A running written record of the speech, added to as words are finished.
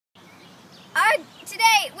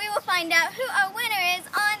Today we will find out who our winner is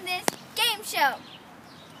on this game show.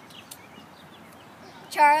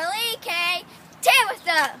 Charlie K.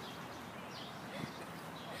 Tabitha.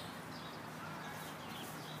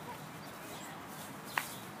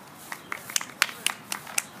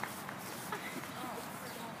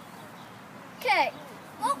 Okay,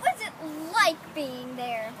 what was it like being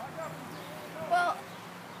there? Well,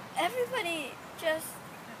 everybody just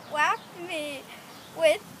whacked me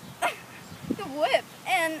with the whip,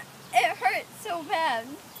 and it hurt so bad.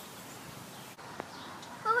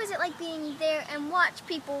 What was it like being there and watch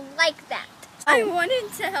people like that? I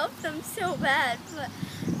wanted to help them so bad, but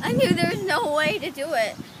I knew there was no way to do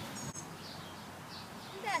it.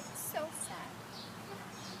 That's so sad.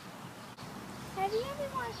 Have you ever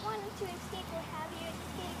wanted to escape, or have you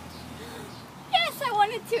escaped? Yes, I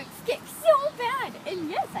wanted to escape so bad, and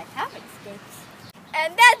yes, I have escaped.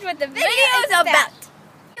 And that's what the video is about.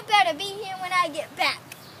 You better be here when I get back.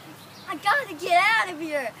 I gotta get out of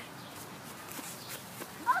here.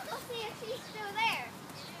 I'll go see if she's still there.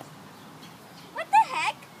 What the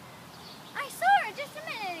heck? I saw her just a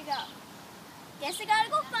minute ago. Guess I gotta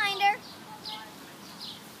go find her.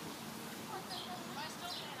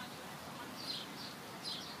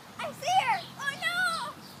 I see her! Oh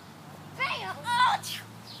no! Bam! Oh!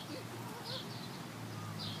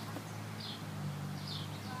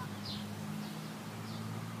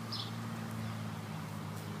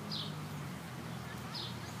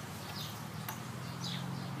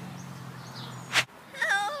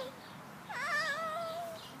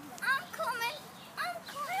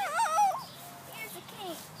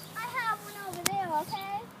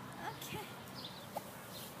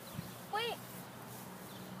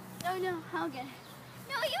 Oh no, I'll get it.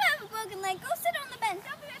 No, you have a broken leg. Go sit on the bench.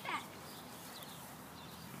 I'll be right back.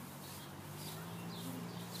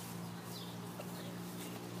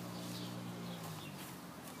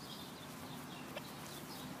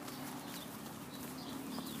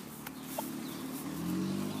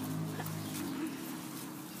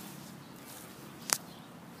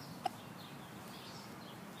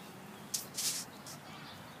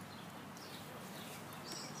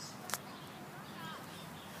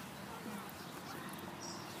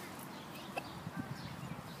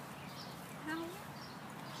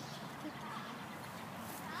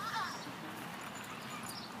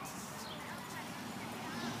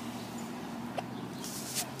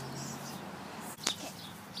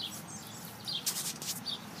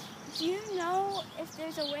 Do you know if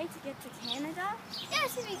there's a way to get to Canada?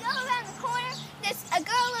 Yes, if you go around the corner, there's a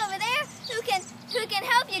girl over there who can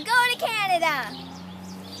help you go to Canada.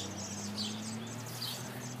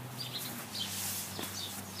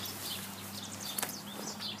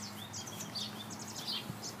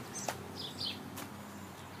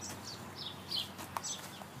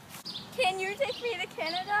 Can you take me to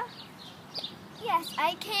Canada? Yes,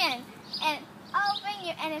 I can. And I'll bring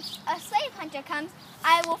you. And if a slave hunter comes,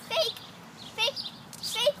 I will fake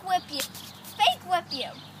whip you. Fake whip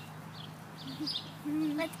you.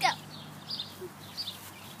 Let's go.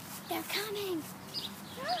 They're coming.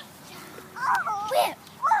 Whip, whip,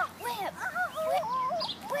 whip,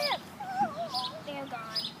 whip. They're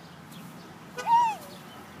gone.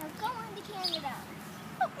 Now go on to Canada.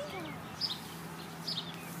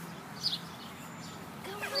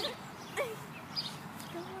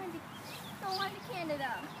 Go on to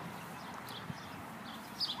Canada.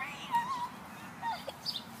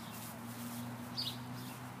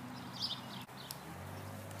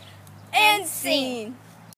 And scene.